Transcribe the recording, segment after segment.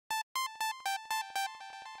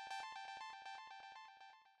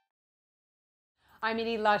I'm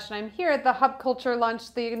Edie Lush, and I'm here at the Hub Culture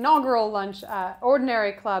Lunch, the inaugural lunch at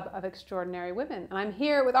Ordinary Club of Extraordinary Women. And I'm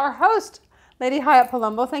here with our host, Lady Hayat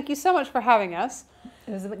Palumbo. Thank you so much for having us.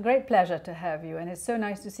 It was a great pleasure to have you, and it's so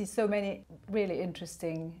nice to see so many really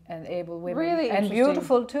interesting and able women. Really and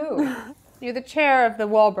beautiful too. You're the chair of the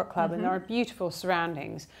Walbrook Club, and there are beautiful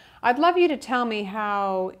surroundings. I'd love you to tell me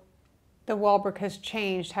how the Walbrook has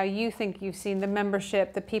changed, how you think you've seen the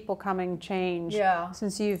membership, the people coming change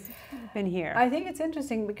since you've been here. I think it's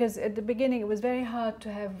interesting because at the beginning it was very hard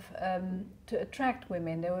to have to attract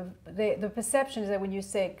women. The perception is that when you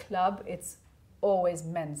say club, it's always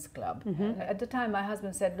men's club. At the time my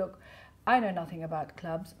husband said, look, I know nothing about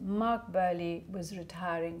clubs. Mark Burley was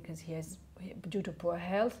retiring because due to poor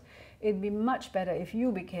health. It'd be much better if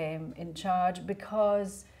you became in charge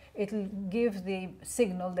because it'll give the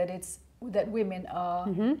signal that women are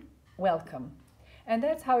welcome. And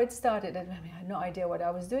that's how it started. I had no idea what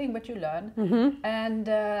I was doing, but you learn. And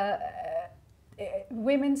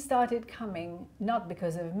women started coming, not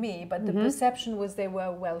because of me, but the perception was they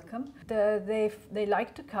were welcome. They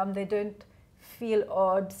like to come. They don't feel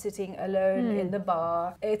odd sitting alone in the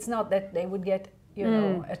bar. It's not that they would get, you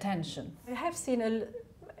know, attention. I have seen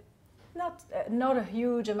not a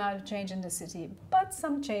huge amount of change in the city, but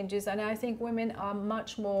some changes, and I think women are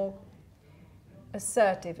much more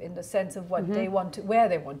assertive in the sense of what they want to, where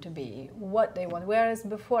they want to be, what they want. Whereas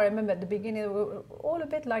before, I remember at the beginning, they were all a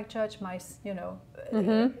bit like church mice, you know,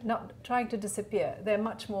 not trying to disappear. They're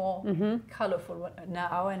much more colourful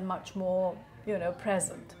now and much more, you know,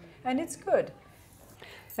 present, and it's good.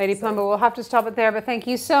 Lady Palumbo, we'll have to stop it there, but thank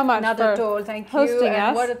you so much Not for at all. Thank hosting you. And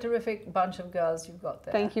us. what a terrific bunch of girls you've got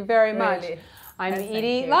there. Thank you very much. Really. I'm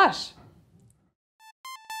Edie Lush.